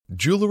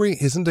Jewelry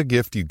isn't a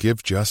gift you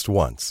give just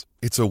once.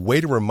 It's a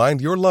way to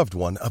remind your loved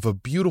one of a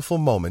beautiful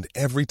moment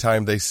every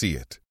time they see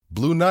it.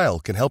 Blue Nile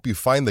can help you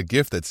find the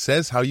gift that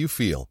says how you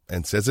feel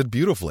and says it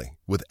beautifully,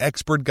 with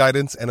expert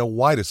guidance and a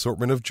wide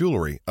assortment of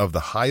jewelry of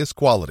the highest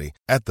quality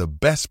at the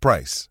best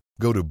price.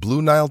 Go to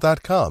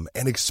BlueNile.com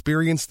and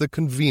experience the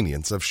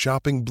convenience of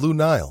shopping Blue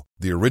Nile,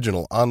 the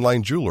original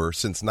online jeweler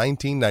since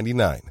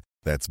 1999.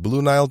 That's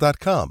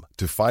BlueNile.com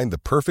to find the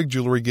perfect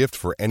jewelry gift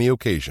for any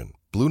occasion.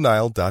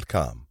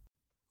 BlueNile.com.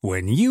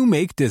 When you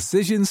make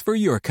decisions for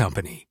your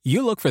company,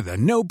 you look for the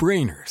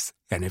no-brainers.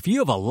 And if you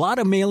have a lot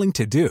of mailing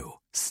to do,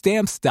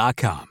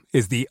 Stamps.com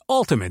is the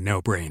ultimate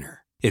no-brainer.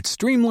 It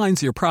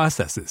streamlines your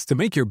processes to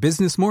make your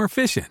business more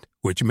efficient,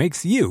 which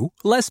makes you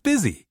less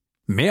busy.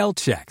 Mail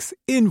checks,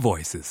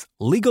 invoices,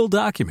 legal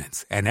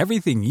documents, and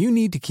everything you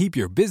need to keep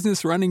your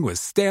business running with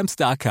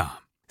Stamps.com.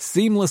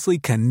 Seamlessly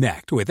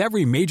connect with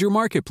every major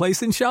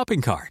marketplace and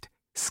shopping cart.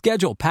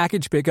 Schedule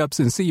package pickups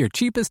and see your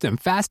cheapest and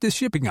fastest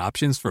shipping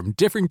options from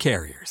different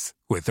carriers,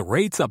 with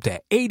rates up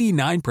to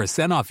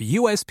 89% off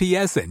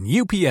USPS and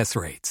UPS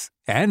rates.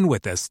 And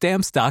with the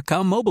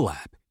Stamps.com mobile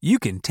app, you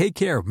can take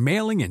care of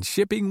mailing and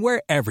shipping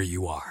wherever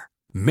you are.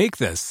 Make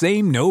the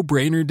same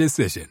no-brainer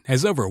decision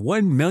as over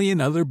 1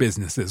 million other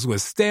businesses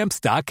with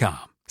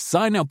Stamps.com.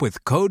 Sign up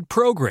with code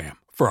PROGRAM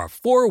for a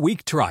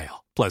 4-week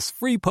trial, plus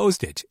free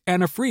postage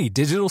and a free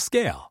digital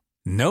scale.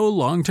 No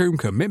long-term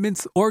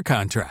commitments or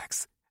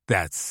contracts.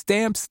 That's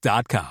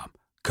Stamps.com.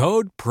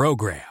 Code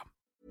PROGRAM.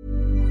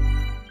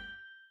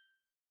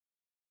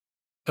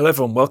 Hello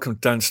everyone, welcome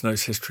to Dan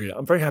Snow's History.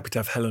 I'm very happy to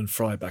have Helen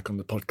Fry back on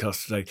the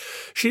podcast today.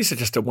 She's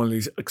just one of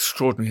these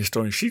extraordinary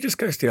historians. She just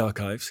goes to the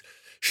archives,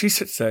 she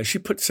sits there, she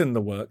puts in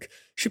the work,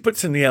 she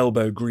puts in the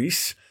elbow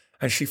grease,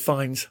 and she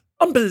finds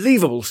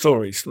unbelievable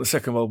stories from the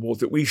Second World War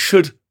that we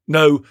should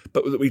know,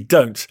 but that we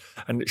don't,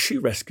 and that she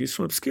rescues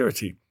from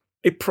obscurity.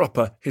 A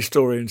proper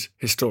historian's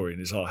historian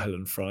is our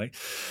Helen Fry.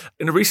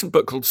 In a recent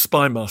book called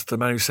Spy Master, the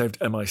Man Who Saved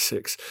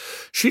MI6,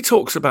 she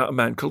talks about a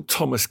man called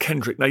Thomas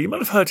Kendrick. Now, you might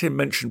have heard him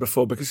mentioned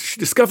before because she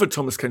discovered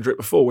Thomas Kendrick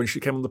before when she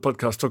came on the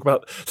podcast to talk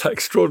about that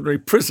extraordinary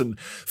prison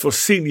for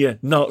senior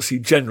Nazi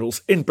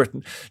generals in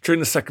Britain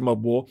during the Second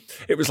World War.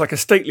 It was like a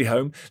stately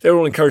home. They were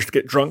all encouraged to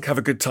get drunk, have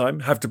a good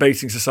time, have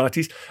debating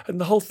societies, and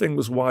the whole thing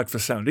was wired for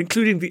sound,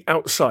 including the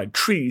outside,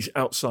 trees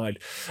outside.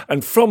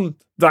 And from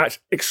that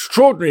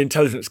extraordinary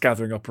intelligence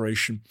gathering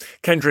operation,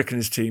 Kendrick and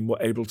his team were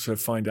able to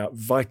find out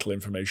vital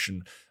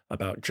information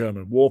about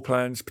German war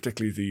plans,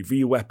 particularly the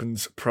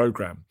V-weapons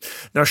program.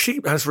 Now,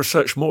 she has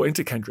researched more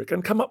into Kendrick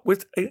and come up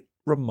with a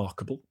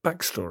remarkable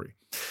backstory.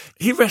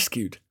 He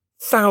rescued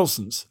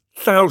thousands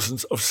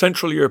of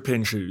Central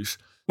European Jews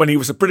when he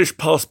was a British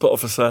passport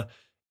officer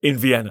in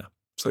Vienna.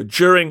 So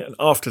during and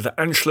after the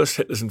Anschluss,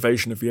 Hitler's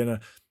invasion of Vienna,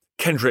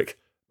 Kendrick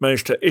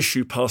managed to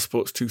issue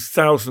passports to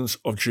thousands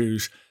of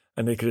Jews,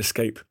 and they could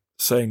escape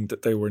saying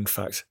that they were in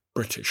fact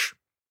British.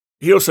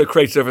 He also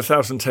created over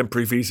 1,000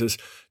 temporary visas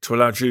to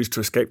allow Jews to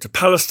escape to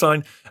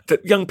Palestine,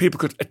 that young people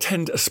could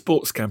attend a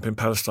sports camp in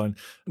Palestine,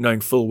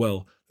 knowing full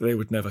well that they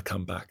would never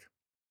come back.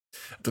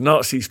 The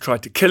Nazis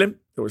tried to kill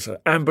him. There was an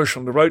ambush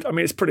on the road. I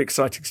mean, it's pretty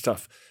exciting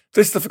stuff.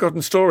 This is the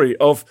forgotten story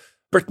of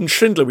Britain's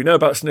Schindler. We know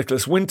about Sir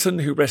Nicholas Winton,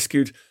 who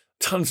rescued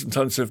tons and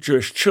tons of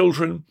Jewish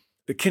children,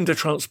 the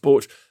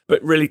Kindertransport,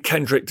 but really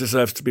Kendrick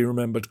deserves to be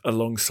remembered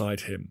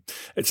alongside him.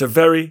 It's a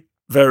very,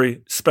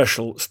 very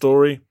special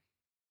story.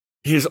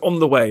 He is on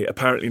the way,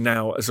 apparently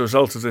now, as a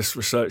result of this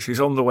research, he's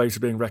on the way to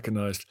being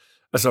recognised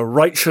as a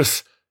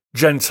righteous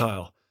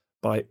Gentile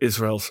by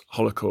Israel's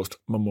Holocaust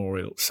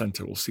Memorial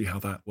Centre. We'll see how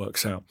that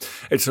works out.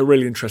 It's a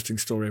really interesting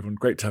story, everyone.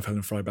 Great to have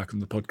Helen Fry back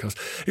on the podcast.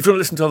 If you want to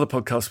listen to other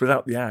podcasts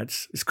without the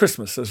ads, it's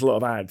Christmas, there's a lot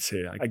of ads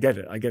here. I get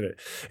it.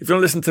 If you want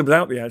to listen to them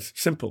without the ads,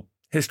 simple.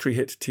 History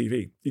Hit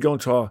TV. You go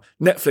onto our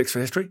Netflix for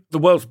history, the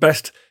world's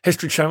best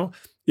history channel.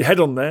 You head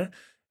on there,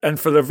 and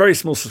for a very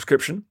small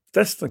subscription,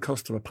 less than the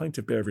cost of a pint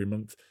of beer every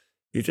month,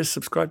 you just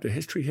subscribe to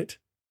History Hit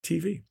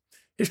TV.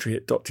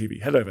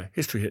 HistoryHit.tv. Head over,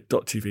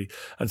 HistoryHit.tv,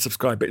 and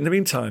subscribe. But in the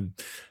meantime,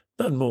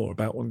 learn more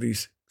about one of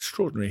these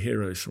extraordinary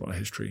heroes from our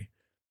history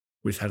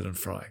with Helen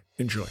Fry.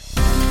 Enjoy.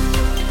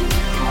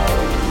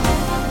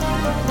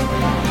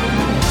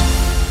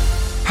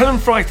 Helen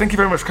Fry, thank you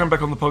very much for coming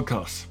back on the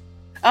podcast.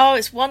 Oh,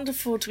 it's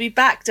wonderful to be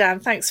back, Dan.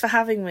 Thanks for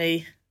having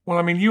me. Well,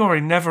 I mean, you are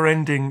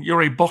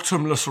you're a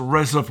bottomless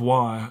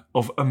reservoir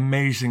of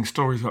amazing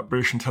stories about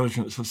British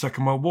intelligence of the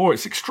Second World War.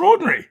 It's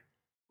extraordinary.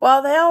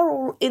 Well, they are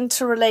all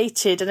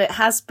interrelated, and it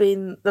has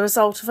been the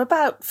result of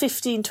about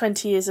 15,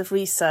 20 years of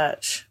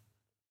research.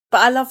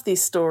 But I love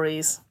these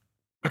stories.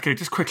 Okay,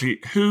 just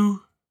quickly,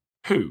 who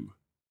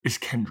is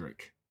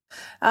Kendrick?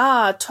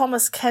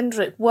 Thomas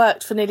Kendrick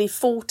worked for nearly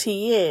 40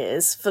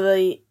 years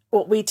for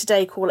what we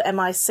today call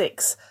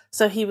MI6.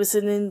 So he was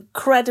an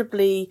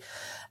incredibly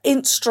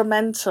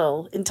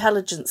instrumental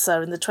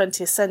intelligencer in the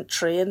 20th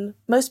century, and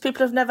most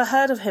people have never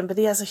heard of him, but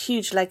he has a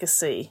huge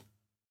legacy.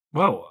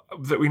 Well,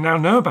 that we now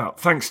know about,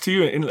 thanks to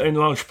you in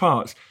large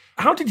part.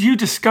 How did you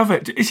discover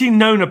it? Is he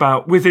known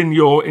about within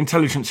your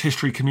intelligence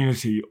history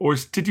community, or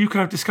did you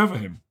kind of discover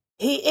him?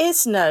 He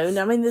is known.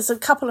 I mean, there's a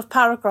couple of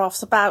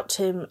paragraphs about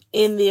him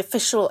in the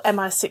official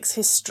MI6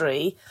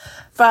 history,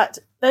 but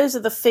those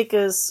are the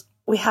figures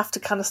we have to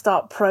kind of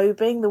start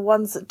probing, the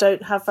ones that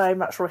don't have very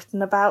much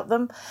written about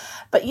them.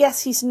 But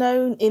yes, he's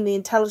known in the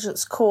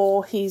intelligence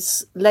corps.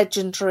 He's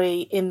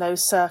legendary in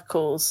those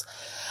circles.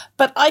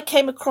 But I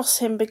came across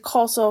him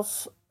because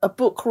of a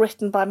book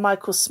written by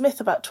Michael Smith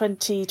about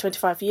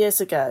 25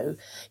 years ago.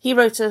 He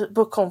wrote a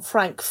book on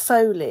Frank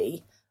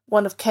Foley,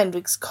 one of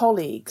Kendrick's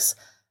colleagues.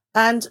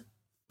 And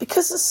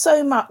because there's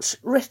so much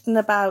written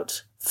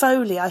about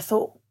Foley, I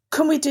thought,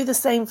 can we do the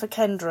same for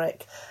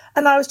Kendrick?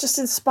 And I was just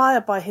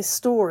inspired by his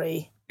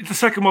story. The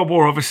Second World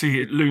War,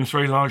 obviously, it looms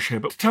very large here,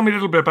 but tell me a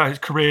little bit about his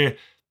career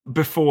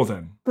before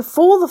then.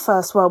 Before the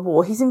First World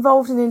War, he's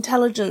involved in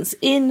intelligence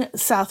in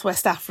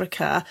Southwest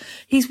Africa.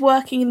 He's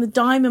working in the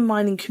diamond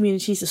mining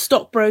community. He's a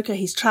stockbroker.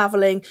 He's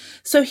travelling.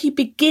 So he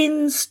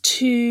begins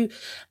to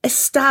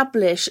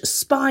establish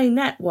spy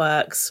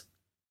networks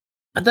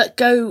that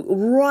go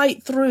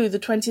right through the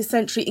 20th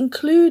century,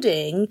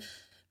 including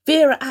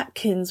Vera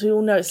Atkins. We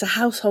all know it's a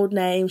household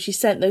name. She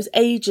sent those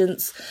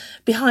agents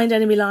behind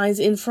enemy lines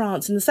in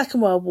France in the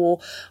Second World War.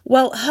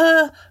 Well,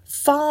 her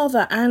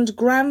father and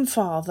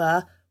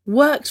grandfather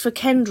worked for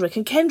Kendrick,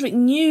 and Kendrick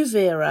knew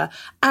Vera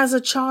as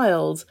a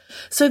child.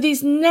 So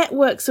these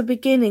networks are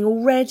beginning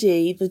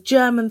already. The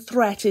German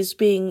threat is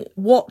being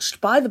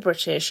watched by the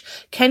British.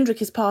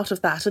 Kendrick is part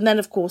of that. And then,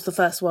 of course, the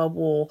First World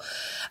War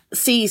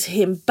sees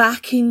him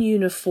back in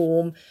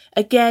uniform,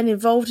 again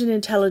involved in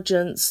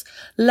intelligence,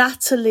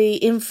 latterly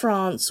in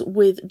France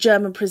with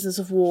German prisoners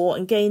of war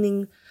and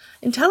gaining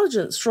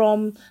intelligence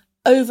from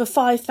over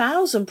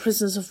 5,000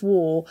 prisoners of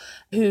war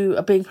who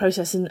are being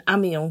processed in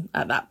Amiens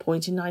at that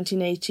point in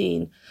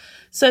 1918.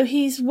 So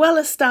he's well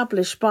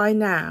established by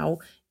now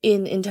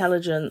in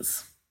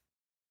intelligence.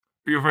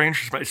 You're very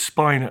interested about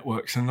spy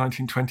networks in the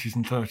 1920s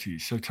and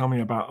 30s, so tell me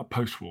about a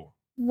post-war.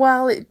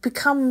 Well, it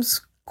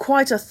becomes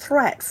quite a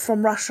threat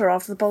from Russia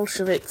after the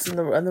Bolsheviks and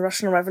the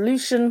Russian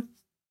Revolution.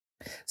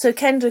 So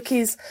Kendrick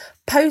is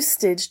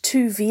posted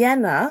to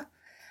Vienna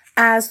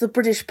as the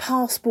British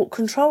passport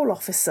control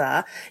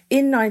officer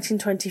in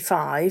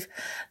 1925.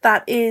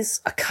 That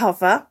is a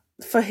cover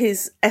for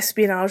his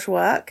espionage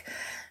work.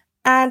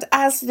 And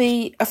as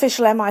the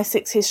official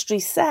MI6 history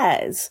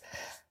says,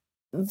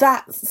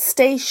 that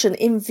station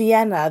in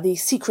Vienna, the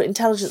Secret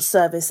Intelligence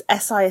Service,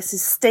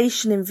 SIS's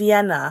station in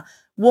Vienna,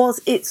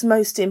 was its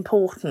most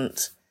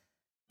important,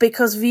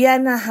 because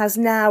Vienna has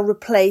now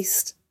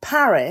replaced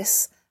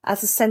Paris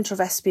as a centre of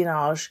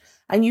espionage,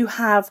 and you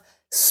have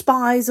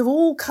spies of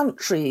all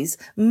countries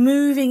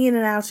moving in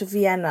and out of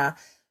Vienna.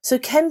 So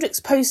Kendrick's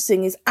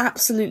posting is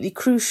absolutely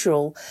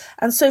crucial.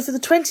 And so for the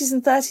 20s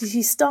and 30s,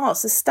 he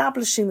starts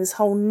establishing this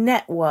whole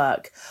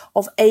network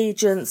of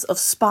agents, of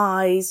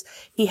spies.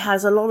 He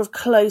has a lot of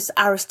close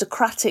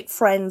aristocratic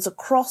friends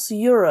across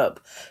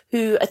Europe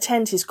who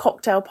attend his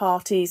cocktail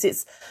parties.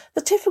 It's the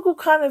typical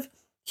kind of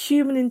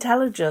human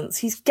intelligence.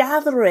 He's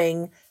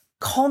gathering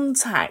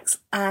contacts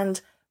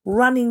and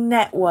running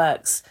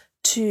networks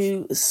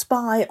to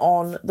spy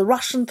on the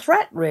Russian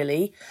threat,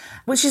 really,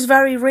 which is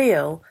very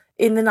real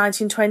in the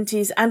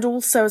 1920s. And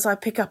also, as I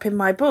pick up in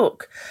my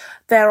book,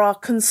 there are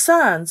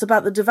concerns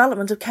about the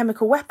development of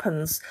chemical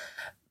weapons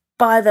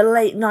by the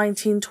late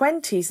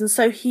 1920s. And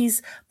so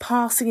he's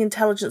passing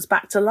intelligence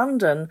back to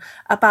London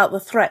about the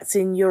threats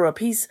in Europe.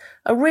 He's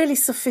a really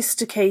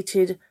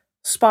sophisticated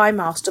spy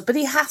master, but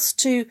he has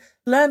to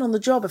learn on the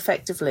job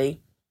effectively.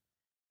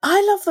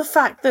 I love the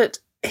fact that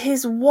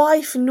his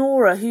wife,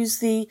 Nora, who's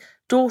the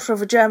daughter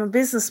of a German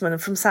businessman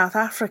from South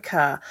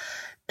Africa,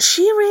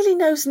 she really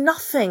knows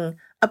nothing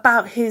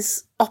about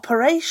his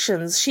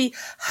operations. She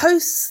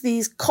hosts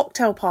these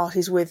cocktail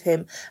parties with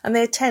him, and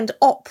they attend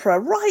opera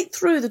right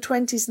through the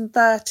 20s and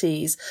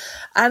 30s.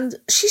 And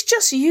she's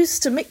just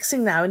used to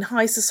mixing now in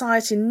high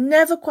society,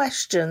 never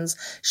questions.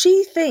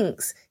 She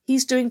thinks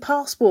he's doing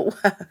passport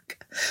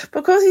work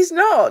because he's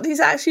not. He's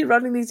actually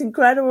running these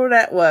incredible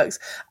networks,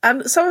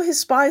 and some of his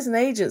spies and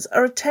agents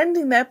are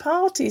attending their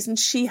parties, and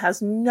she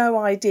has no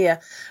idea.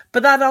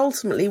 But that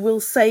ultimately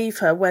will save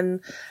her when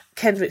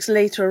Kendrick's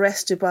later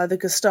arrested by the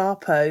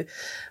Gestapo.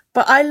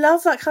 But I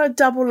love that kind of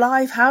double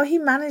life, how he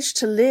managed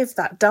to live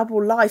that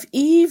double life,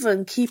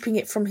 even keeping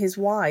it from his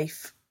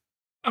wife.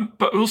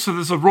 But also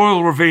there's a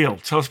royal reveal.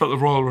 Tell us about the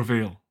royal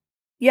reveal.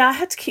 Yeah, I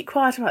had to keep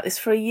quiet about this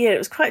for a year. It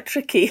was quite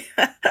tricky.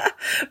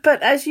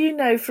 But as you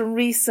know from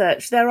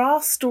research, there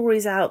are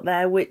stories out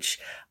there which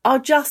are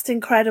just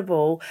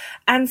incredible.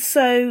 And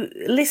so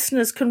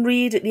listeners can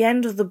read at the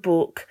end of the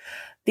book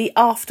the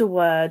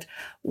afterword,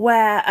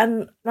 where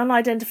an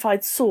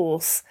unidentified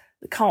source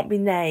that can't be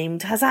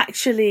named has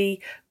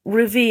actually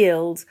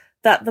revealed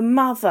that the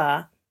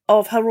mother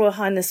of Her Royal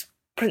Highness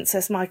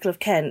Princess Michael of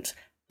Kent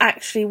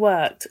actually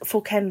worked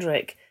for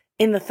Kendrick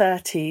in the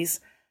 30s.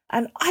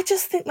 And I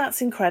just think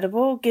that's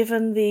incredible,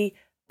 given the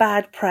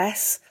bad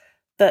press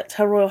that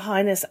Her Royal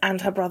Highness and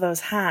her brothers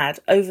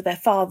had over their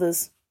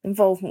father's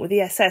involvement with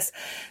the SS.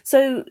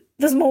 So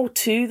there's more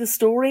to the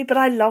story, but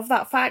I love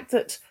that fact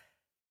that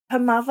Her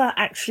mother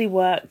actually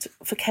worked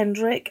for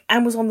Kendrick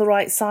and was on the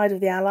right side of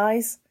the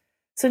Allies.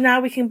 So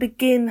now we can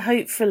begin,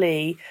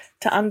 hopefully,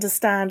 to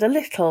understand a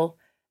little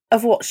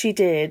of what she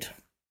did.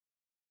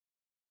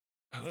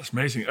 Oh, that's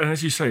amazing. And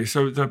as you say,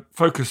 so the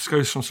focus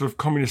goes from sort of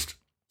communist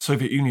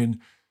Soviet Union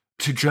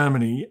to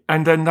Germany,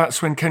 and then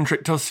that's when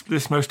Kendrick does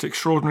this most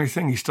extraordinary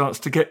thing. He starts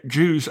to get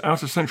Jews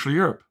out of Central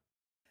Europe.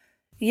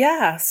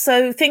 Yeah,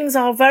 so things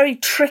are very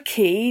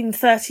tricky in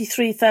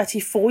 33,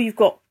 34. You've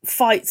got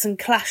fights and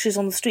clashes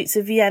on the streets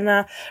of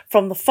Vienna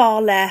from the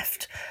far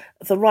left,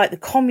 the right. The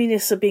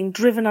communists are being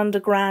driven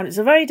underground. It's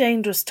a very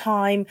dangerous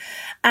time.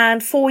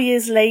 And 4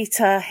 years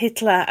later,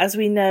 Hitler, as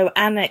we know,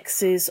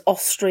 annexes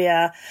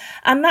Austria.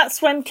 And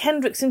that's when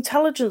Kendrick's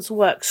intelligence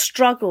work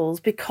struggles,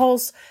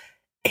 because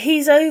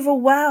he's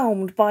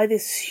overwhelmed by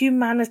this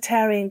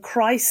humanitarian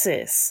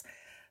crisis,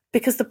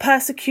 because the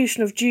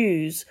persecution of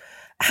Jews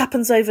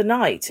happens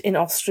overnight in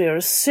Austria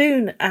as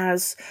soon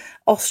as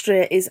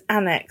Austria is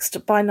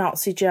annexed by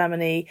Nazi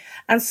Germany.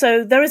 And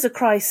so there is a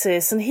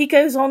crisis, and he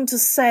goes on to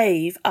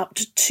save up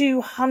to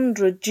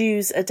 200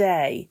 Jews a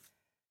day.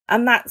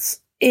 And that's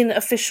in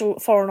official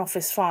Foreign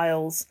Office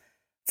files,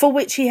 for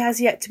which he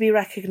has yet to be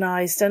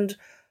recognised. And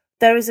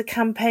there is a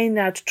campaign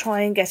now to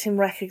try and get him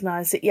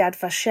recognised at Yad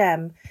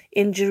Vashem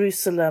in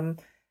Jerusalem,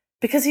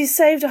 because he's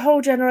saved a whole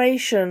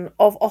generation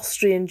of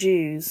Austrian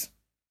Jews.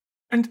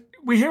 And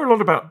we hear a lot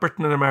about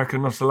Britain and America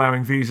not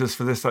allowing visas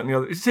for this, that and the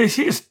other. Is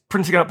he just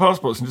printing out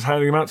passports and just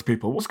handing them out to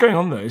people? What's going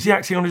on there? Is he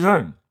acting on his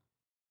own?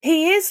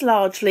 He is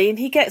largely, and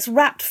he gets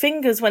wrapped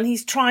fingers when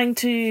he's trying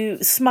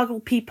to smuggle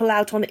people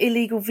out on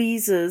illegal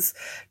visas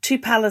to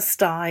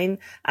Palestine,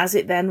 as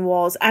it then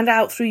was, and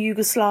out through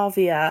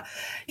Yugoslavia.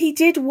 He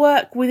did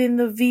work within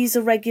the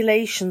visa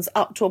regulations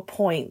up to a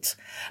point,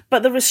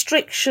 but the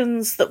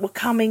restrictions that were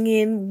coming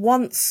in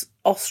once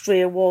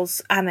Austria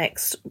was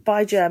annexed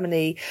by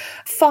Germany,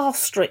 far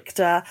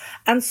stricter,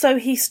 and so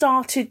he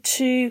started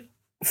to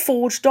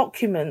forge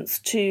documents,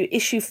 to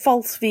issue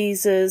false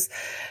visas,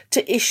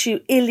 to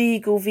issue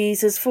illegal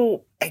visas,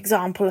 for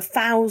example,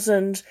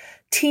 1,000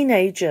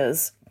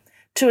 teenagers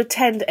to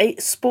attend a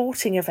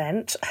sporting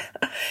event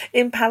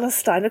in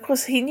Palestine. Of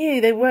course, he knew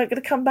they weren't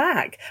going to come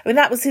back. I mean,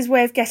 that was his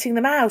way of getting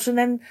them out. And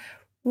then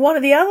one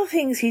of the other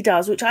things he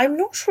does, which I'm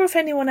not sure if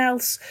anyone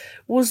else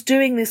was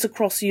doing this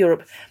across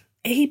Europe,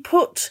 he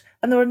put,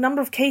 and there were a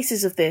number of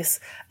cases of this,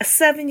 a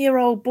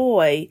 7-year-old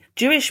boy,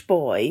 Jewish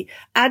boy,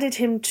 added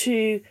him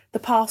to the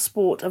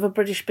passport of a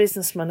British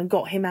businessman and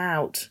got him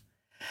out.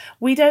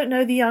 We don't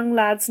know the young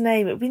lad's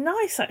name. It would be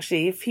nice,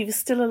 actually, if he was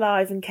still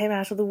alive and came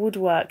out of the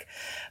woodwork.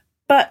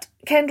 But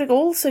Kendrick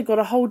also got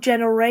a whole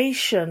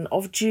generation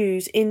of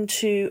Jews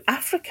into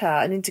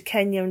Africa and into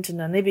Kenya, into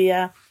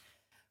Namibia,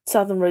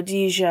 southern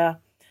Rhodesia,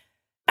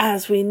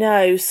 as we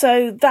know.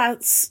 So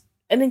that's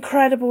an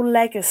incredible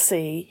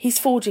legacy. He's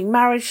forging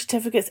marriage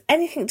certificates,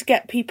 anything to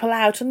get people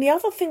out. And the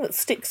other thing that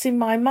sticks in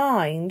my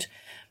mind,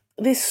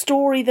 this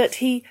story that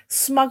he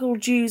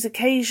smuggled Jews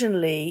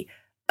occasionally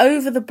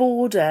over the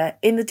border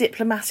in the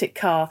diplomatic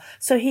car.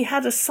 So he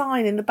had a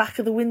sign in the back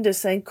of the window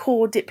saying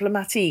Corps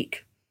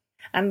Diplomatique,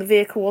 and the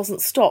vehicle wasn't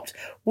stopped.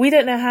 We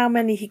don't know how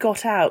many he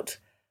got out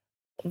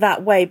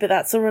that way, but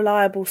that's a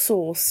reliable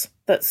source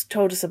that's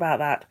told us about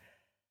that.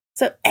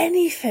 So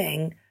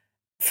anything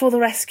for the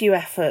rescue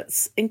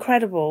efforts,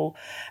 incredible.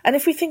 And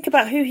if we think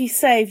about who he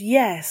saved,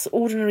 yes,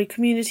 ordinary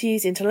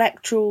communities,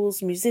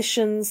 intellectuals,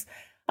 musicians.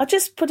 I'll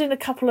just put in a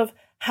couple of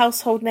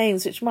household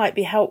names which might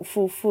be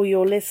helpful for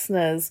your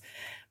listeners.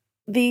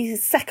 The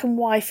second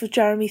wife of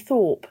Jeremy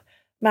Thorpe,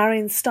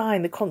 Marion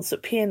Stein, the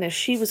concert pianist,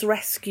 she was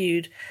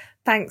rescued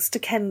thanks to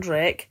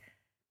Kendrick.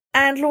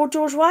 And Lord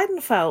George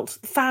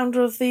Weidenfeld, the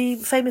founder of the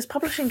famous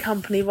publishing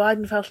company,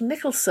 Weidenfeld and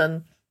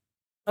Nicholson.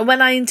 And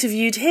when I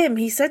interviewed him,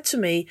 he said to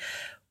me,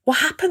 what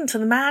happened to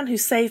the man who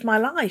saved my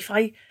life?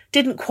 I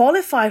didn't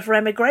qualify for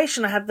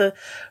emigration. I had the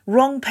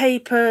wrong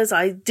papers.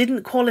 I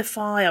didn't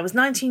qualify. I was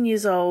 19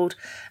 years old,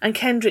 and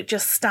Kendrick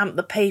just stamped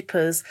the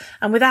papers.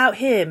 And without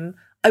him,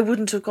 I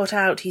wouldn't have got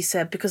out, he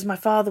said, because my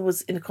father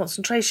was in a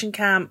concentration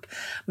camp.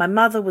 My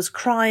mother was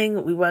crying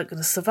that we weren't going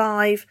to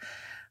survive.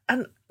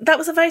 And that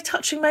was a very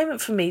touching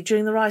moment for me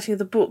during the writing of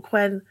the book,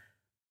 when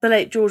the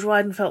late George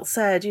Weidenfeld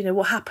said, you know,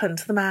 what happened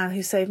to the man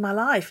who saved my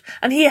life?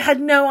 And he had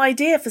no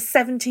idea for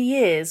 70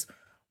 years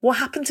what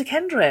happened to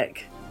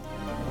Kendrick.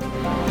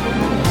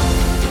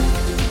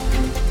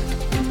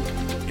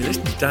 You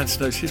listen to Dan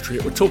Snow's History.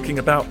 We're talking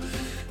about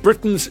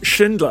Britain's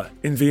Schindler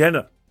in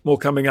Vienna. More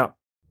coming up.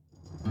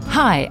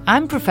 Hi,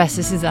 I'm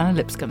Professor Susanna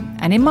Lipscomb,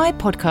 and in my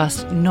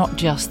podcast, Not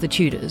Just the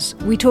Tudors,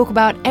 we talk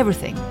about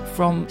everything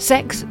from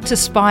sex to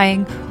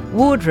spying,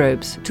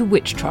 wardrobes to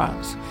witch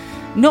trials.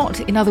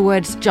 Not, in other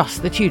words,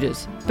 just the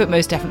Tudors, but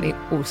most definitely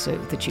also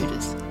the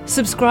Tudors.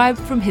 Subscribe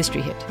from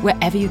History Hit,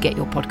 wherever you get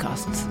your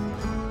podcasts.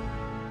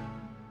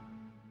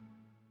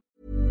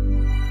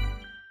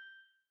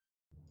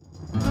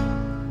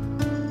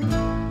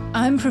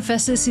 I'm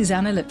Professor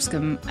Susanna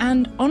Lipscomb,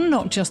 and on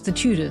Not Just the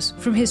Tudors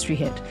from History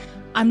Hit,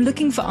 I'm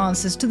looking for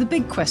answers to the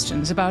big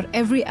questions about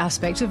every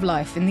aspect of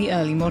life in the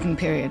early modern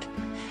period.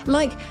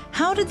 Like,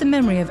 how did the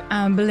memory of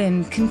Anne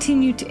Boleyn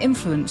continue to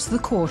influence the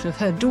court of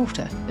her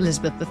daughter,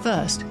 Elizabeth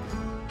I?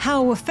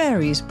 How were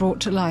fairies brought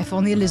to life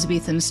on the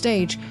Elizabethan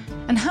stage?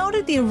 And how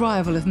did the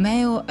arrival of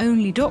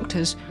male-only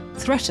doctors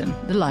threaten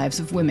the lives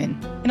of women?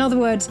 In other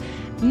words,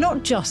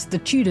 not just the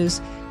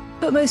Tudors,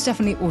 but most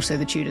definitely also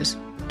the Tudors.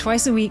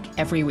 Twice a week,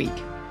 every week.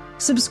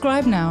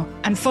 Subscribe now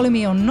and follow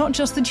me on Not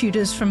Just the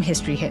Tudors from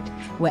History Hit,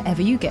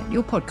 wherever you get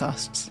your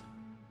podcasts.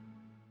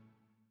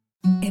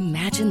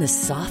 Imagine the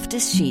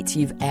softest sheets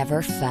you've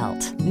ever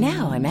felt.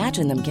 Now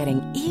imagine them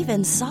getting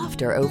even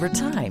softer over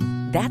time.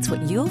 That's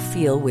what you'll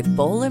feel with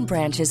Boll &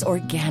 Branch's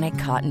organic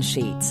cotton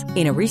sheets.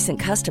 In a recent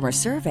customer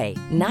survey,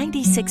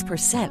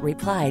 96%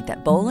 replied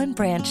that Boll &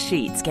 Branch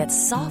sheets get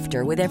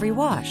softer with every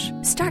wash.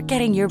 Start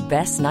getting your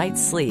best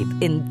night's sleep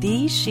in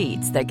these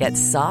sheets that get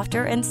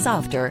softer and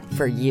softer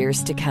for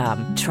years to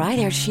come. Try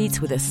their sheets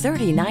with a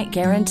 30-night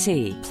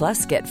guarantee.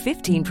 Plus, get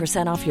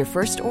 15% off your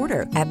first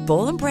order at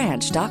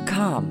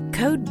bollandbranch.com.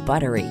 Code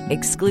BUTTERY.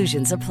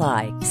 Exclusions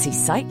apply. See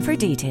site for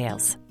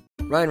details.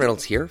 Ryan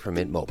Reynolds here from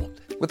Mint Mobile.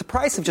 With the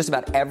price of just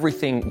about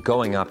everything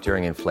going up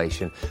during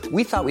inflation,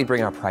 we thought we'd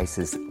bring our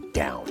prices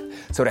down.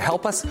 So to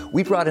help us,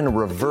 we brought in a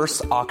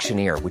reverse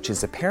auctioneer, which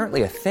is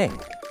apparently a thing.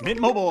 Mint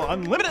Mobile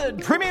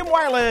Unlimited Premium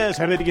Wireless.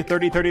 How to get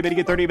 30, 30, bit to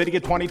get 30, bit to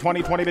get 20,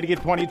 20, 20, bit to get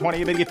 20,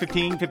 20, bit to get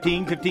 15,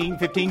 15, 15,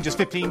 15, just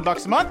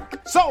 $15 a month?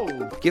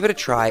 Sold! Give it a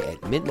try at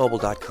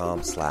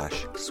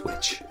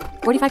mintmobile.com/switch.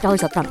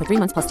 $45 up front for 3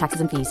 months plus taxes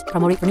and fees.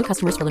 Promo rate for new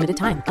customers for limited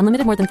time.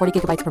 Unlimited more than 40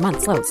 gigabytes per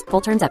month. Slows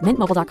full terms at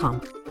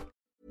mintmobile.com.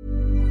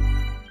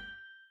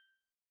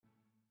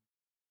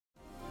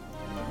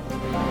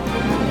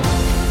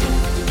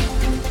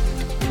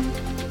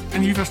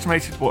 And you've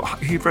estimated,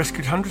 he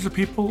rescued hundreds of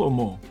people or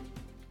more?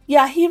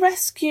 Yeah, he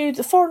rescued,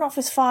 the Foreign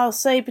Office files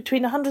say,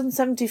 between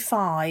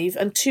 175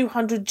 and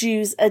 200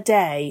 Jews a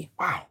day.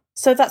 Wow.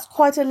 So that's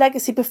quite a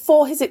legacy.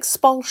 Before his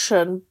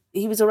expulsion,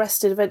 he was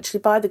arrested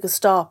eventually by the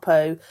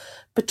Gestapo,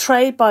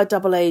 betrayed by a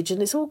double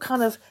agent. It's all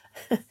kind of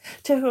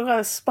typical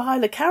kind of spy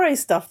le carré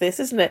stuff, this,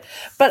 isn't it?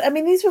 But, I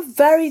mean, these were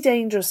very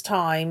dangerous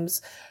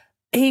times.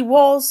 He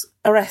was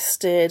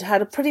arrested,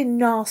 had a pretty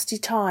nasty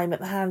time at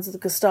the hands of the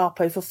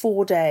Gestapo for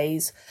 4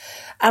 days,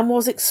 and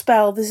was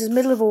expelled. This is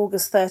middle of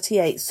August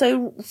 38.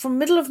 So from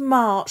middle of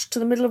March to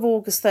the middle of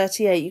August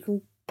 38, you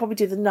can probably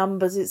do the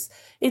numbers.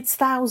 It's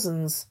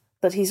thousands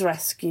that he's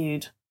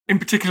rescued. In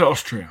particular,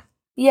 Austria.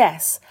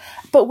 Yes,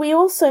 but we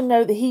also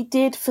know that he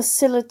did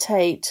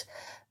facilitate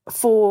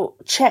for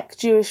Czech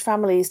Jewish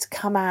families to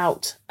come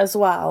out as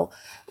well.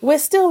 We're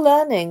still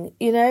learning,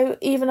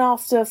 even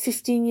after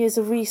 15 years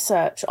of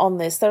research on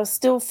this, there are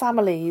still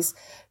families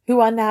who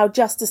are now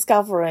just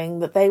discovering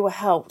that they were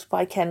helped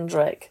by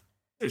Kendrick.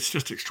 It's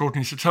just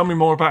extraordinary. So tell me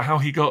more about how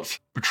he got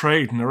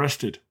betrayed and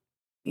arrested.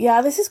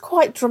 Yeah, this is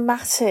quite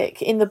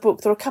dramatic in the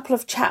book. There are a couple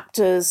of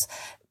chapters.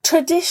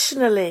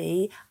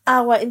 Traditionally,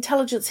 our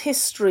intelligence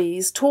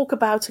histories talk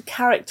about a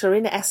character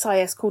in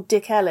SIS called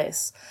Dick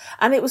Ellis.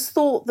 And it was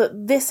thought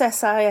that this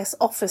SIS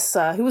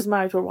officer, who was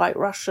married to a white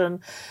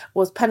Russian,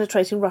 was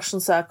penetrating Russian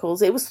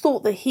circles. It was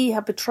thought that he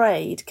had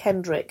betrayed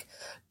Kendrick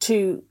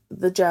to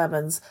the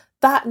Germans.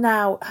 That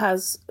now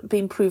has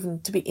been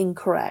proven to be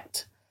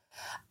incorrect.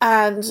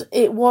 And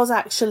it was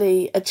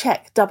actually a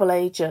Czech double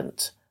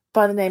agent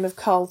by the name of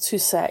Karl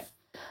Tusek.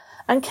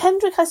 And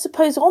Kendrick, I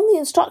suppose, on the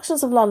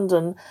instructions of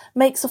London,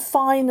 makes a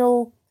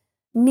final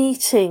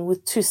meeting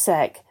with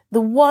Tusek,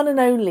 the one and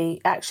only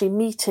actually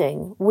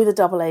meeting with a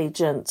double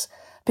agent,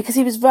 because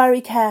he was very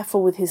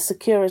careful with his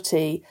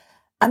security.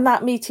 And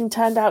that meeting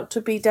turned out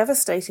to be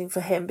devastating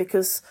for him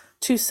because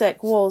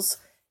Tusek was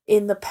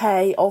in the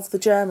pay of the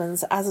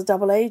Germans as a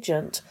double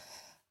agent.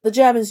 The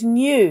Germans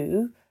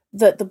knew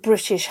that the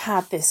British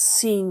had this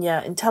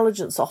senior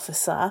intelligence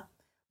officer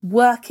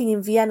working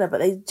in Vienna, but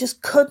they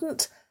just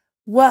couldn't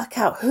work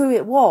out who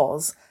it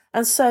was.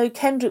 And so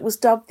Kendrick was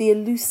dubbed the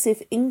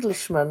elusive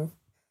Englishman.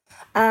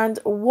 And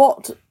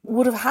what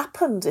would have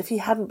happened if he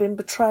hadn't been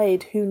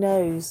betrayed, who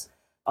knows,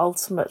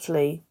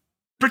 ultimately.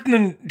 Britain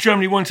and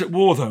Germany weren't at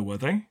war, though, were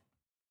they?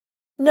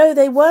 No,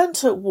 they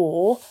weren't at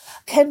war.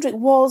 Kendrick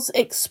was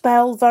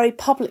expelled very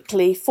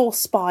publicly for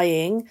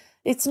spying.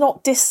 It's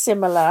not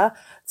dissimilar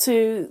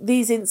to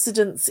these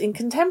incidents in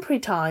contemporary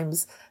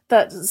times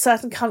that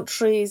certain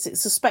countries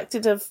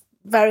suspected of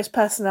various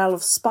personnel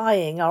of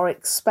spying are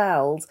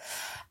expelled.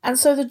 And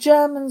so the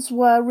Germans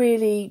were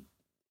really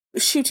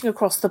shooting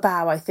across the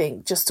bow, I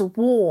think, just to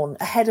warn,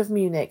 ahead of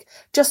Munich,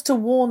 just to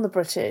warn the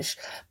British.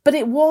 But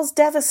it was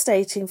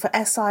devastating for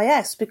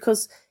SIS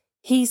because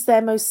he's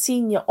their most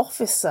senior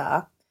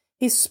officer.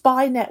 His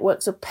spy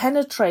networks are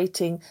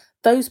penetrating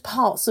those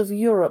parts of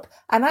Europe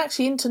and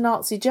actually into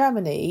Nazi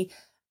Germany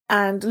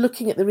and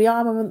looking at the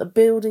rearmament, the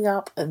building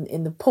up and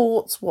in the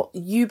ports, what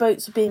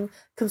U-boats are being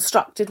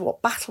constructed,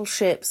 what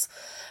battleships.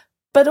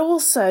 But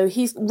also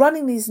he's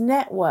running these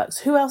networks.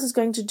 Who else is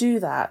going to do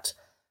that?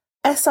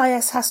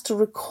 SIS has to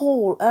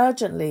recall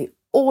urgently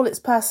all its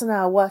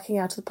personnel working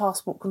out of the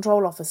passport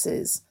control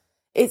offices.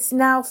 It's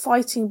now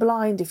fighting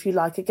blind, if you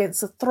like,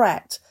 against a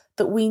threat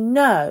that we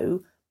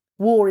know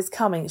war is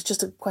coming. It's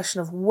just a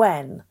question of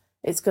when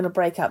it's going to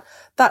break out.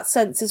 That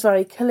sense is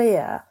very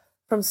clear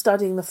from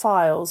studying the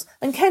files.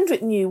 And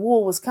Kendrick knew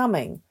war was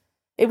coming.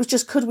 It was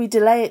just, could we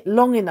delay it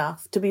long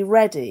enough to be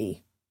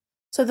ready?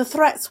 So the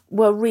threats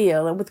were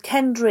real. And with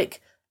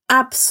Kendrick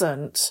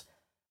absent,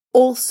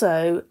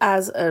 also,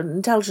 as an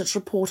intelligence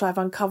report I've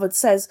uncovered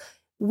says,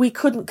 we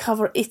couldn't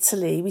cover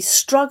Italy. We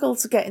struggled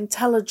to get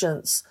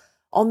intelligence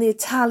on the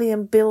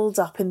Italian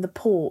build-up in the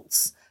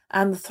ports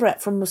and the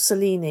threat from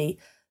Mussolini.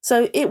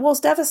 So it was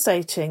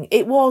devastating.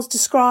 It was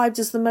described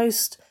as the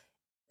most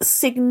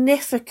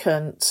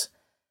significant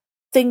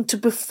thing to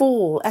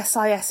befall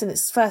SIS in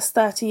its first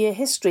 30-year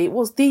history. It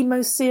was the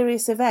most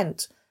serious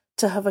event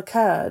to have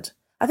occurred.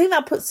 I think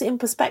that puts it in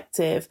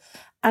perspective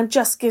and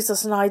just gives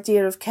us an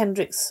idea of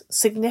Kendrick's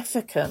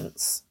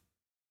significance.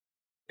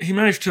 He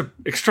managed to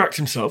extract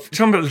himself.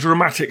 Tell me about the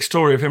dramatic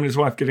story of him and his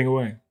wife getting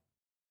away.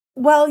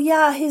 Well,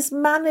 yeah, his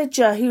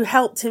manager who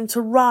helped him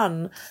to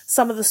run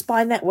some of the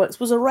spy networks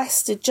was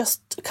arrested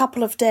just a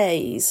couple of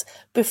days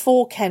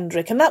before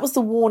Kendrick. And that was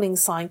the warning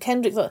sign.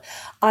 Kendrick thought,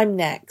 I'm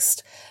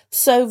next.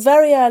 So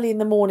very early in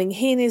the morning,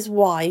 he and his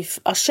wife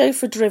are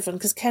chauffeur-driven,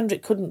 because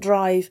Kendrick couldn't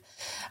drive,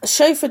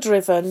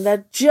 chauffeur-driven.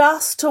 They're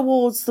just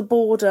towards the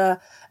border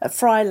at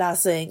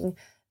Freilassing.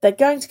 They're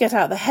going to get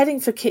out. They're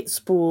heading for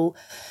Kitzbühel.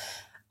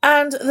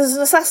 And there's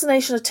an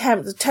assassination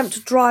attempt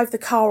to drive the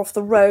car off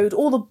the road.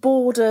 All the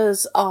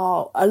boarders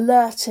are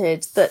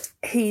alerted that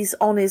he's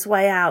on his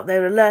way out.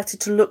 They're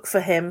alerted to look for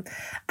him.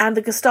 And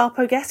the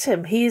Gestapo get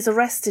him. He is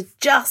arrested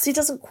he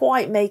doesn't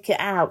quite make it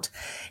out.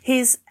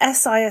 His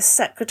SIS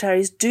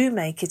secretaries do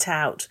make it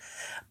out.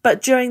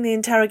 But during the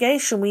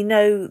interrogation, we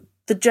know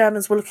the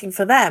Germans were looking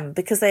for them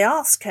because they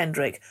asked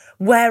Kendrick,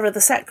 where are the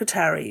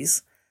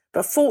secretaries?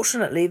 But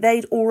fortunately,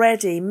 they'd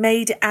already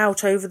made it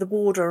out over the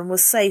border and were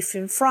safe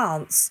in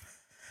France.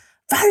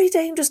 Very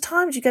dangerous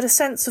times, you get a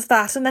sense of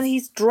that. And then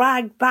he's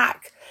dragged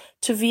back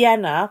to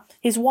Vienna.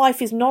 His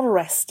wife is not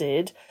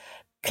arrested.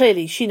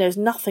 Clearly, she knows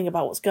nothing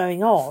about what's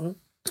going on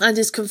and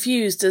is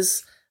confused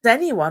as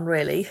anyone,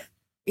 really.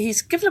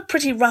 He's given a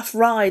pretty rough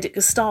ride at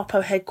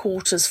Gestapo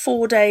headquarters,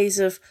 4 days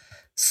of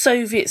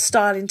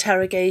Soviet-style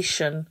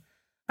interrogation,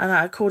 and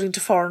that according to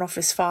Foreign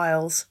Office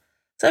files.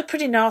 So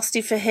pretty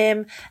nasty for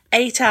him,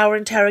 8-hour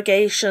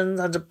interrogations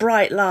under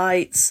bright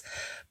lights.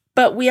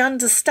 But we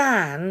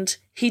understand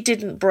he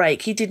didn't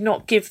break. He did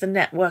not give the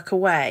network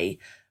away.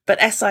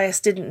 But SIS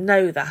didn't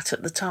know that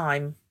at the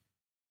time.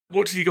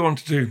 What did he go on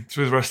to do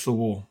through the rest of the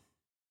war?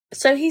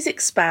 So he's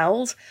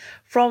expelled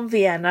from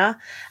Vienna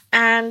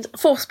and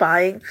for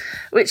spying,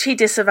 which he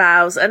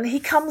disavows. And he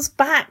comes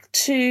back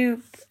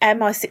to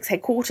MI6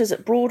 headquarters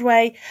at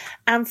Broadway.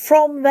 And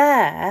from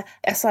there,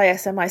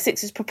 SIS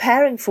MI6 is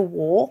preparing for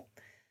war.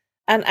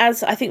 And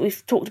as I think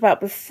we've talked about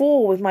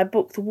before with my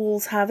book, The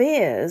Walls Have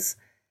Ears,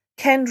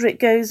 Kendrick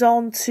goes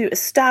on to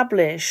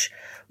establish,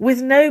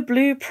 with no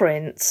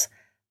blueprint,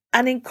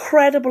 an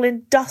incredible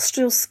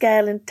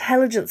industrial-scale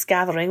intelligence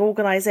gathering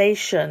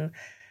organisation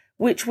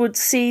which would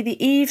see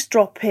the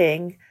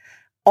eavesdropping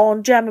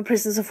on German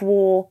prisoners of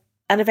war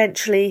and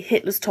eventually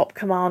Hitler's top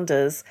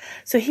commanders.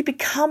 So he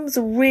becomes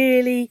a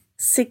really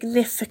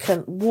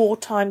significant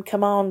wartime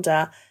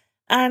commander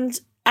and,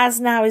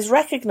 as now is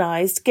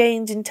recognised,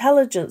 gained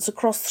intelligence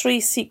across 3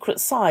 secret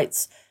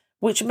sites,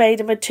 which made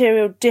a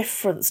material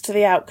difference to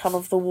the outcome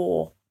of the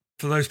war.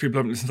 For those people who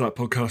haven't listened to that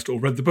podcast or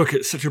read the book,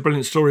 it's such a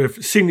brilliant story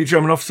of senior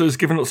German officers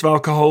given lots of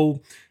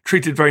alcohol,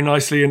 treated very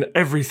nicely, and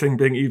everything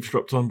being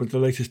eavesdropped on with the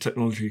latest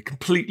technology.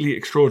 Completely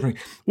extraordinary.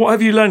 What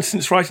have you learned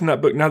since writing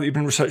that book, now that you've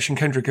been researching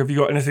Kendrick? Have you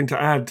got anything to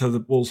add to The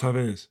Walls Have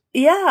Ears?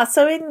 Yeah,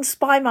 so in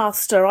Spy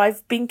Master,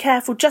 I've been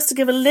careful just to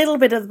give a little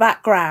bit of the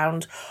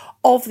background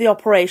of the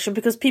operation,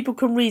 because people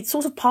can read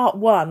sort of part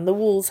 1, The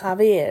Walls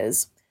Have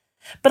Ears.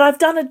 But I've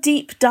done a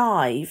deep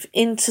dive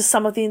into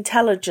some of the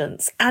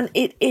intelligence, and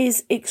it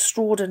is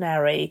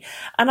extraordinary.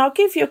 And I'll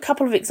give you a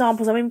couple of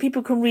examples. I mean,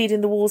 people can read in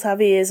The Walls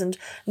Have Ears and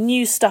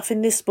new stuff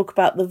in this book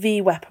about the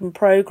V-weapon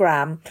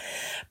programme.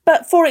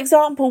 But for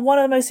example, one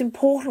of the most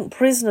important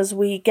prisoners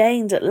we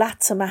gained at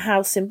Latimer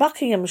House in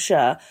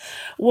Buckinghamshire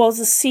was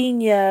a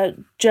senior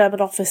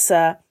German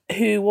officer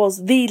who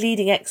was the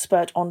leading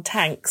expert on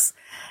tanks.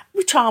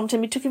 We charmed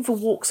him. We took him for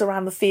walks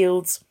around the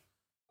fields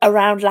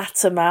around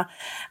Latimer.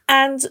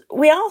 And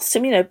we asked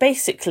him,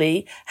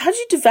 basically, how did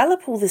you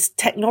develop all this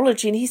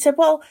technology? And he said,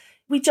 well,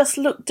 we just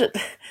looked at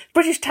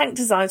British tank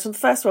designs from the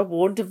First World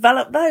War and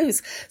developed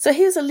those. So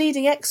he was a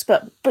leading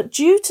expert. But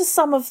due to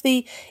some of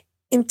the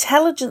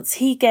intelligence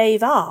he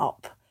gave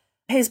up,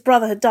 his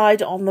brother had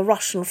died on the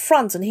Russian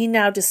front, and he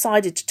now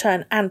decided to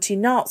turn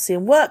anti-Nazi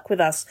and work with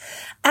us.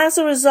 As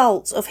a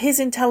result of his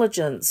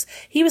intelligence,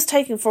 he was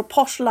taken for a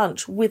posh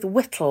lunch with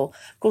Whittle,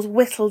 because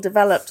Whittle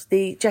developed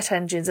the jet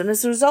engines. And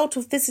as a result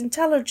of this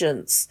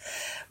intelligence,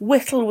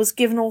 Whittle was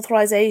given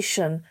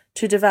authorization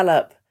to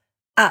develop,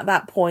 at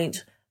that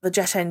point, the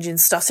jet engine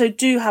stuff. So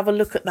do have a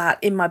look at that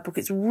in my book.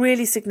 It's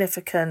really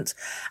significant,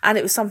 and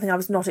it was something I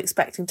was not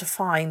expecting to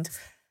find.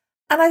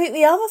 And I think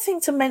the other thing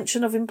to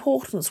mention of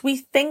importance, we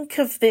think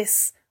of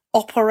this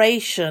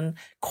operation,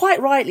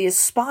 quite rightly, as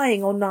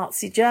spying on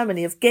Nazi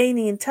Germany, of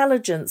gaining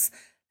intelligence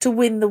to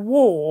win the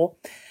war.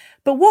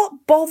 But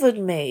what bothered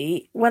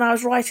me when I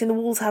was writing The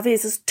Walls Have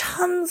Ears is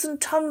tons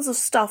and tons of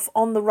stuff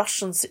on the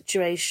Russian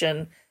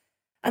situation.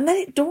 And then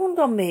it dawned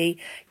on me,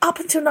 up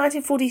until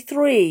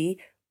 1943,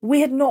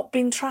 we had not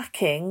been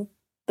tracking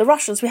the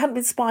Russians. We hadn't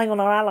been spying on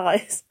our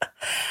allies.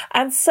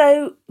 And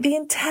so the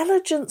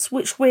intelligence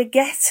which we're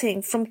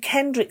getting from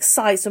Kendrick's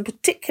sites, and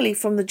particularly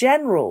from the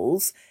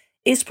generals,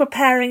 is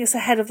preparing us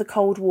ahead of the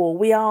Cold War.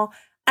 We are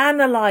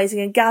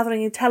analysing and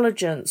gathering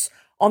intelligence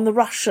on the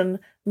Russian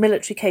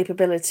military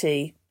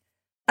capability.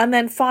 And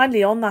then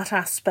finally, on that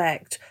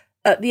aspect,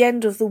 at the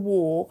end of the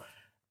war,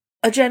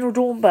 a General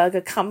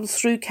Dornberger comes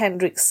through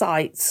Kendrick's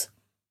sites,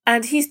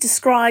 and he's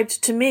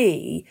described to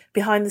me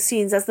behind the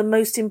scenes as the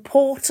most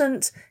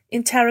important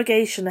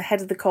interrogation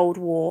ahead of the Cold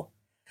War.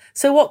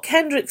 So what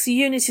Kendrick's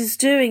unit is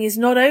doing is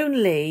not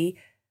only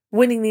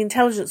winning the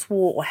intelligence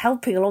war, or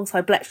helping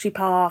alongside Bletchley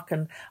Park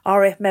and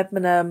RAF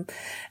Medmenham,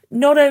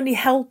 not only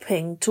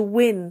helping to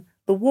win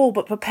the war,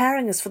 but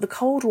preparing us for the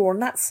Cold War.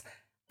 And that's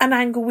an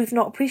angle we've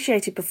not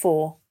appreciated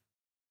before.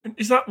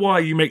 Is that why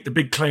you make the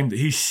big claim that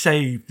he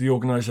saved the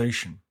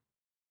organisation?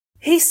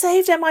 He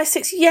saved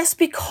MI6, yes,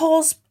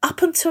 because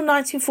up until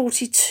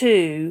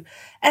 1942,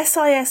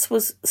 SIS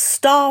was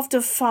starved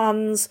of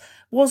funds,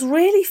 was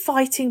really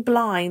fighting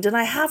blind. And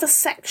I have a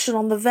section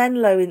on the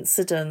Venlo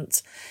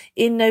incident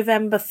in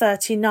November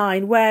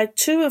 1939, where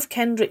two of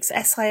Kendrick's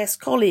SIS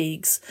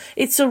colleagues,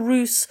 it's a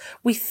ruse,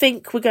 we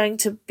think we're going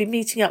to be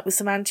meeting up with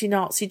some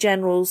anti-Nazi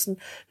generals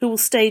who will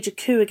stage a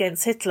coup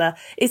against Hitler.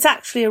 It's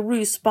actually a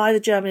ruse by the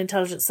German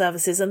intelligence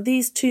services, and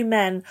these two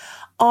men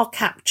are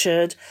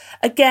captured.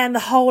 Again, the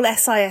whole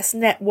SIS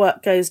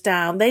network goes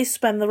down. They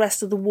spend the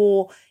rest of the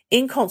war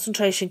in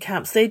concentration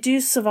camps. They do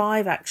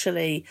survive,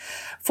 actually,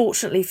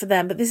 fortunately for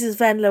them. But this is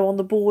Venlo on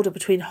the border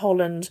between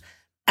Holland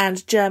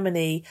and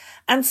Germany.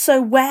 And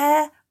so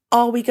where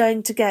are we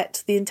going to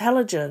get the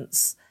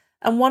intelligence?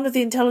 And one of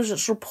the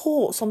intelligence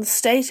reports on the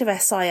state of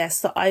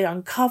SIS that I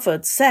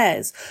uncovered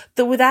says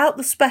that without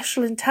the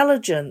special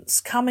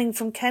intelligence coming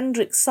from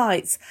Kendrick's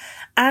sites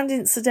and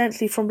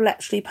incidentally from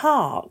Bletchley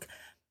Park,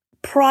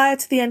 prior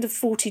to the end of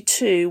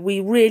 42, we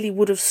really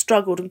would have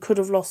struggled and could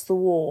have lost the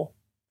war.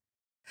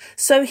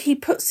 So he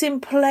puts in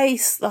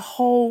place the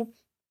whole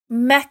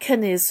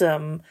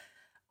mechanism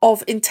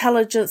of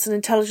intelligence and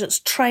intelligence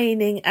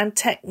training and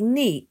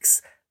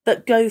techniques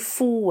that go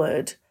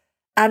forward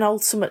and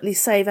ultimately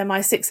save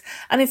MI6.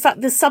 And in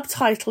fact, the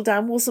subtitle,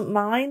 Dan, wasn't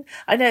mine.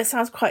 I know it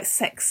sounds quite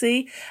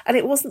sexy, and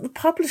it wasn't the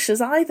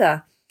publisher's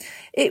either.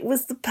 It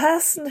was the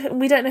person, and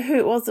we don't know who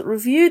it was, that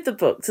reviewed the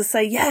book to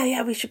say,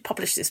 yeah, we should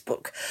publish this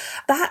book.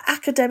 That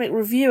academic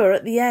reviewer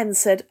at the end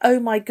said, oh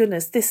my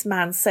goodness, this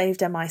man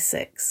saved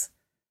MI6.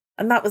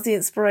 And that was the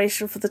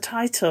inspiration for the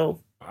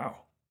title. Wow.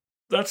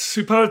 That's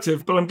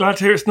superlative, but I'm glad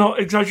to hear it's not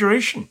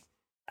exaggeration.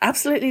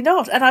 Absolutely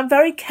not. And I'm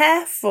very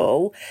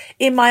careful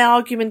in my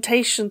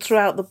argumentation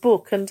throughout the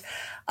book, and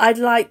I'd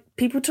like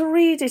people to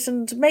read it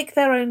and make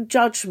their own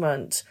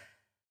judgment.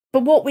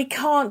 But what we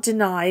can't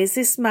deny is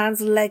this man's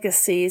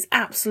legacy is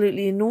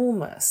absolutely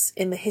enormous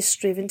in the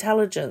history of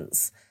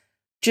intelligence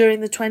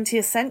during the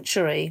 20th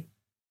century.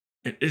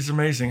 It is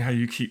amazing how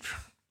you keep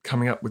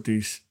coming up with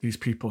these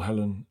people,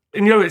 Helen.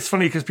 And you know, it's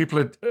funny because people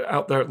are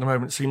out there at the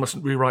moment, so you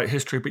mustn't rewrite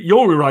history, but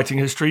you're rewriting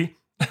history.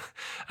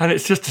 And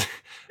it's just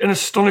an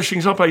astonishing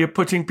example how you're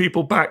putting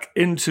people back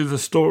into the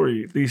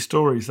story, these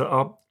stories that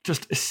are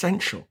just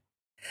essential.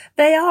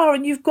 They are,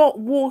 and you've got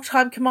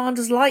wartime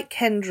commanders like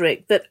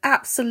Kendrick that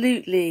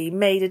absolutely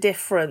made a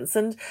difference.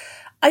 And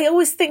I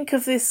always think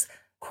of this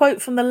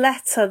quote from the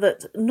letter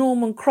that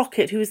Norman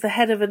Crockett, who was the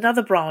head of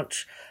another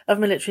branch of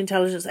military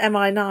intelligence,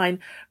 MI9,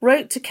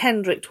 wrote to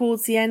Kendrick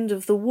towards the end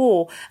of the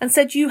war and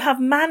said, you have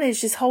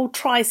managed this whole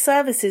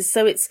tri-services,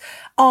 so it's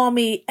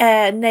army,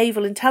 air,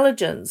 naval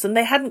intelligence, and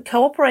they hadn't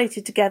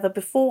cooperated together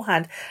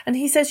beforehand. And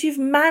he says, you've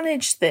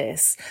managed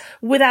this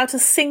without a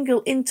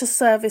single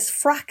inter-service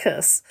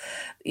fracas.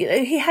 You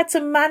know, he had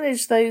to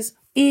manage those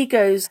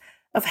egos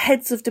of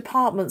heads of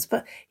departments,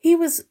 but he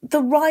was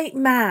the right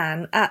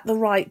man at the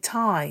right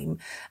time.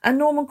 And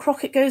Norman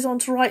Crockett goes on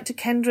to write to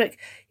Kendrick,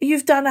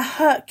 you've done a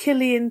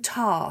Herculean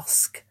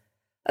task.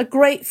 A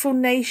grateful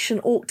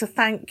nation ought to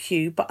thank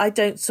you, but I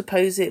don't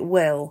suppose it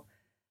will.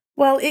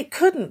 Well, it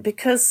couldn't,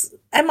 because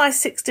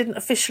MI6 didn't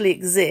officially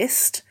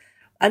exist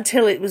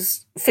until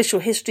official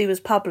history was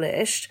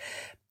published.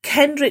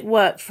 Kendrick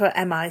worked for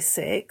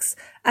MI6,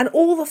 and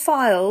all the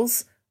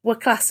files were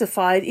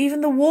classified.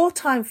 Even the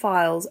wartime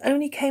files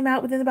only came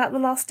out within about the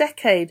last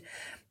decade.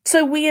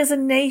 So we as a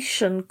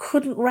nation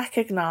couldn't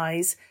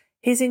recognise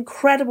his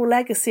incredible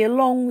legacy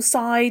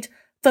alongside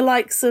the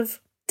likes of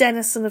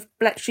Dennison of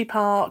Bletchley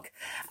Park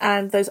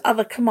and those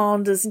other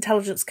commanders,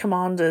 intelligence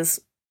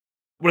commanders.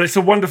 Well, it's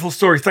a wonderful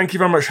story. Thank you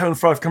very much, Helen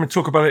Fry, for coming to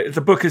talk about it.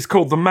 The book is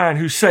called The Man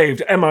Who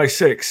Saved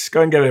MI6.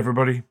 Go and get it,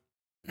 everybody.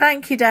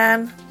 Thank you,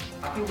 Dan.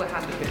 I feel the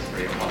hand of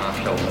history upon our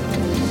shoulders.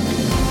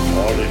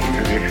 All this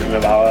tradition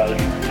of ours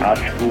our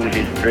school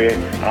history,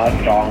 our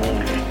songs,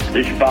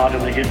 this part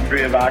of the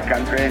history of our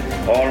country,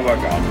 all were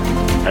gone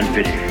and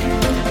finished.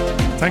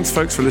 Thanks,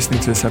 folks, for listening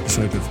to this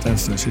episode of Dan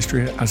Snow's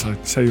History. As I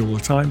say all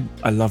the time,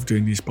 I love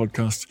doing these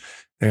podcasts.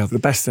 They are the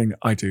best thing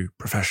I do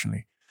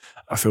professionally.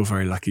 I feel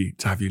very lucky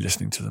to have you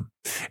listening to them.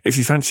 If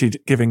you fancied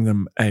giving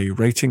them a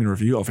rating and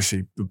review,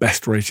 obviously the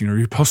best rating and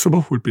review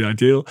possible would be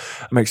ideal.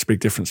 It makes a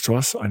big difference to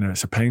us. I know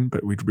it's a pain,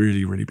 but we'd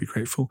really, really be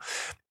grateful.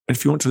 And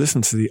if you want to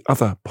listen to the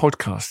other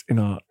podcasts in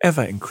our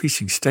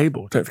ever-increasing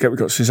stable, don't forget we've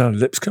got Susanna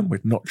Lipscomb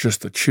with Not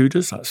Just the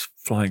Tudors. That's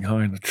flying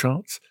high in the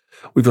charts.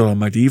 We've got our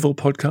medieval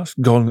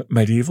podcast, Gone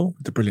Medieval,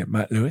 with the brilliant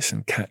Matt Lewis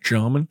and Kat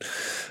Jarman.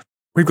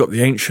 We've got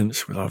The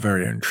Ancients with our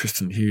very own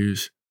Tristan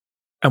Hughes.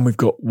 And we've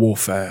got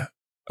Warfare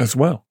as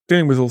well,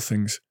 dealing with all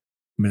things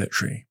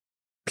military.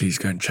 Please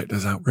go and check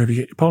those out wherever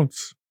you get your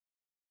pods.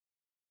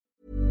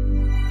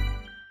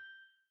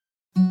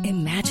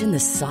 Imagine the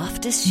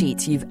softest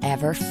sheets you've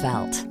ever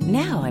felt.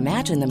 Now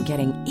imagine them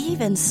getting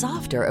even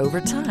softer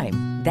over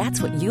time.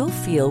 That's what you'll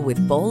feel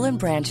with Boll &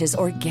 Branch's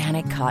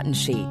organic cotton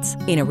sheets.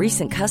 In a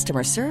recent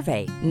customer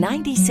survey,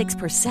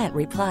 96%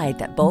 replied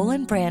that Boll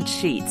 & Branch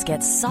sheets get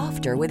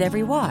softer with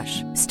every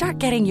wash. Start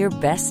getting your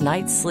best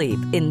night's sleep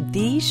in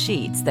these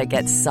sheets that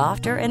get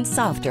softer and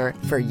softer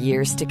for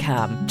years to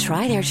come.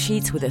 Try their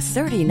sheets with a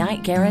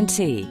 30-night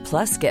guarantee.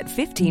 Plus, get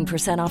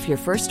 15% off your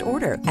first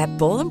order at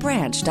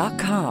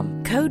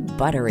bollandbranch.com. Code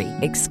BUTTERY.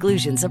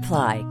 Exclusions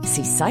apply.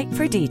 See site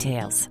for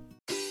details.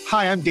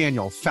 Hi, I'm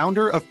Daniel,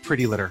 founder of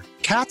Pretty Litter.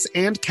 Cats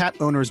and cat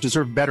owners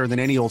deserve better than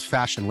any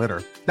old-fashioned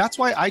litter. That's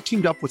why I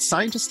teamed up with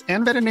scientists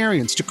and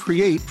veterinarians to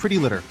create Pretty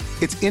Litter.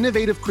 Its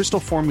innovative crystal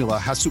formula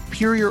has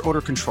superior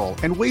odor control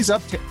and weighs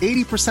up to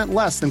 80%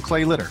 less than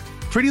clay litter.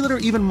 Pretty Litter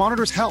even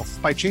monitors health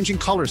by changing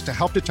colors to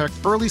help detect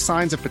early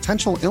signs of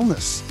potential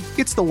illness.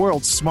 It's the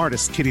world's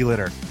smartest kitty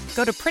litter.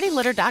 Go to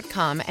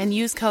prettylitter.com and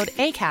use code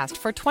ACAST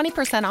for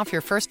 20% off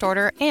your first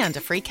order and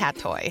a free cat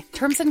toy.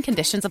 Terms and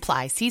conditions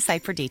apply. See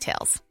site for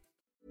details.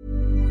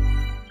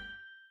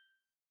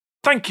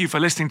 Thank you for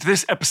listening to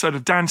this episode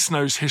of Dan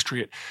Snow's History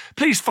Hit.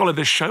 Please follow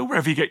this show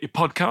wherever you get your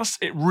podcasts.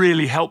 It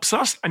really helps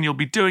us, and you'll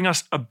be doing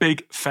us a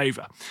big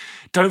favour.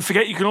 Don't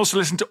forget, you can also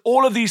listen to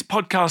all of these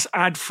podcasts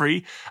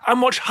ad-free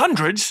and watch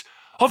hundreds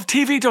of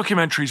TV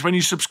documentaries when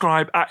you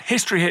subscribe at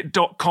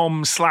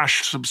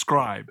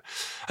historyhit.com/subscribe.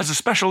 As a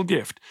special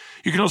gift,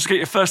 you can also get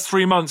your first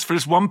 3 months for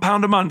just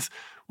 £1 a month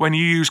when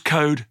you use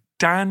code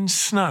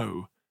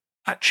DANSNOW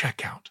at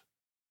checkout.